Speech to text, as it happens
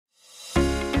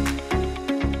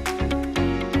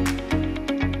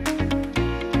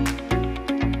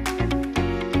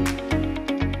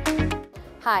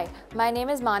Hi, my name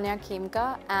is Manya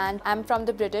Khemka and I'm from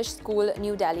the British School,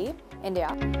 New Delhi, India.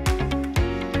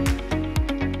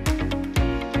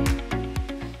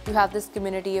 You have this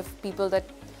community of people that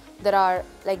are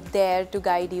there to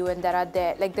guide you and that are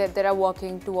there, that are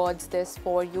working towards this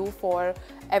for you, for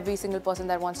every single person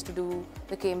that wants to do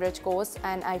the Cambridge course,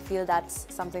 and I feel that's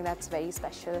something that's very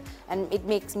special and it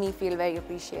makes me feel very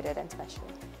appreciated and special.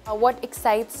 What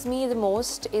excites me the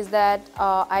most is that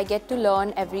I get to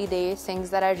learn every day things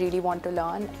that I really want to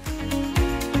learn.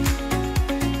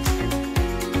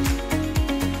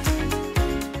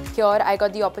 Here I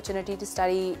got the opportunity to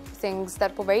study things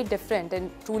that were very different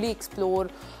and truly explore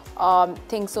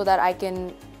things so that I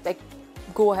can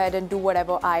go ahead and do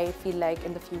whatever I feel like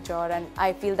in the future, and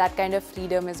I feel that kind of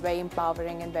freedom is very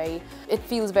empowering and it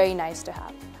feels very nice to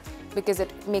have because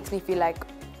it makes me feel like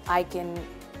I can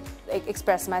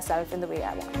express myself in the way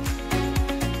I want.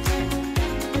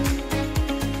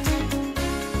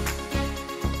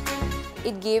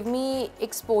 It gave me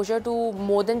exposure to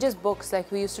more than just books.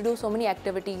 Like, we used to do so many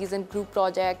activities and group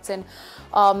projects and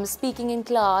speaking in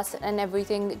class and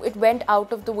everything. It went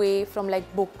out of the way from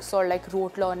books or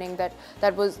rote learning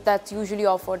that's usually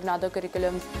offered in other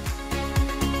curriculums.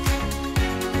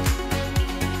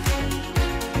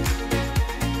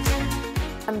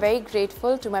 I'm very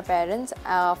grateful to my parents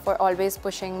for always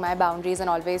pushing my boundaries and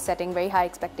always setting very high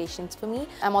expectations for me.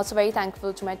 I'm also very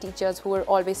thankful to my teachers who were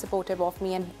always supportive of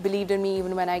me and believed in me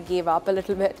even when I gave up a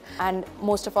little bit. And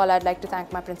most of all, I'd like to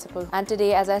thank my principal. And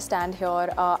today, as I stand here,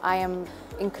 I am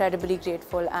incredibly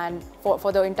grateful and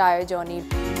for the entire journey.